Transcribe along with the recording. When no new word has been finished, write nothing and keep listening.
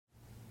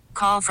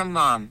call from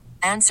mom.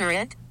 Answer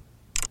it.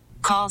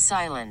 Call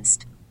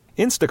silenced.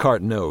 Instacart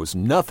knows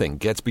nothing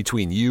gets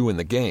between you and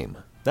the game.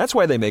 That's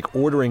why they make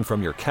ordering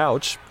from your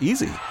couch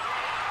easy.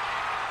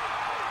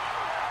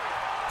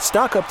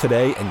 Stock up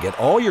today and get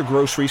all your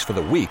groceries for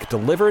the week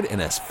delivered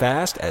in as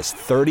fast as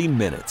 30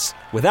 minutes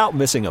without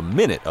missing a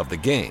minute of the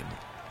game.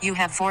 You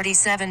have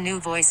 47 new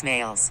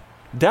voicemails.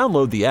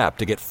 Download the app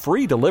to get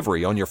free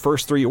delivery on your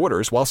first 3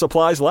 orders while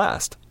supplies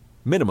last.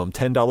 Minimum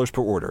 $10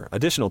 per order.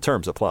 Additional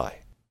terms apply.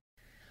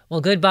 Well,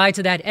 goodbye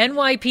to that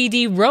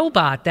NYPD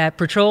robot that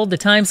patrolled the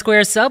Times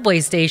Square subway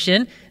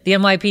station. The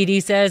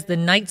NYPD says the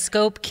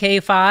Nightscope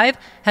K5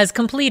 has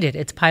completed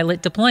its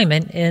pilot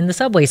deployment in the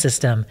subway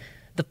system.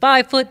 The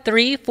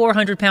 5'3",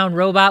 400-pound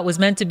robot was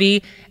meant to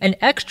be an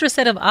extra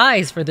set of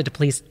eyes for the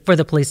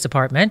police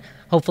department,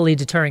 hopefully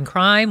deterring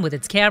crime with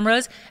its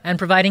cameras and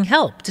providing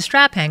help to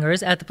strap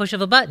hangers at the push of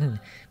a button.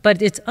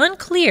 But it's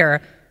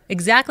unclear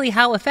exactly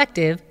how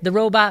effective the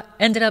robot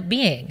ended up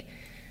being.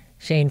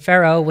 Shane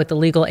Farrow with the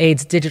Legal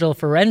Aid's Digital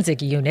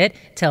Forensic Unit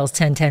tells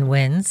 1010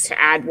 Wins. To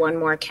add one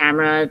more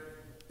camera,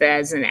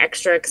 there's an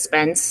extra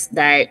expense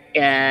that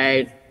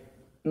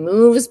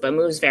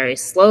moves very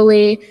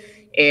slowly.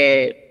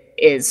 It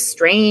is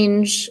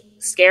strange,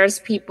 scares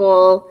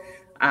people,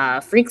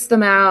 freaks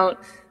them out,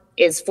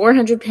 is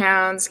 400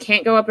 pounds,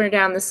 can't go up or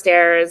down the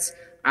stairs.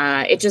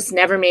 It just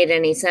never made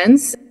any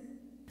sense.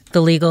 The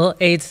Legal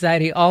Aid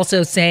Society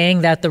also saying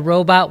that the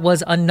robot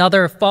was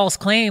another false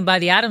claim by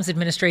the Adams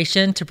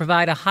administration to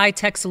provide a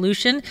high-tech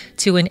solution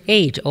to an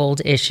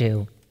age-old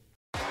issue.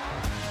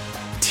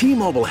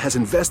 T-Mobile has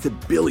invested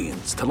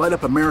billions to light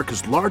up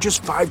America's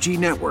largest 5G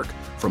network,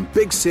 from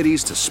big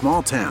cities to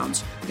small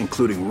towns,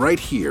 including right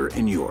here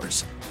in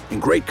yours.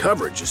 And great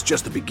coverage is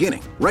just the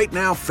beginning. Right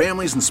now,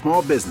 families and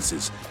small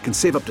businesses can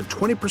save up to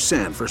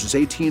 20% versus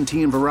AT&T and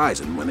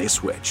Verizon when they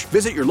switch.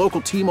 Visit your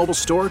local T-Mobile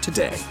store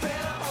today.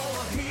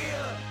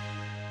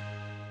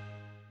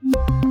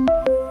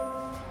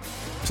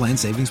 Plan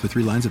savings with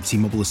 3 lines of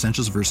T-Mobile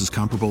Essentials versus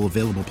comparable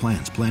available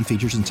plans. Plan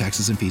features and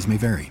taxes and fees may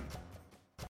vary.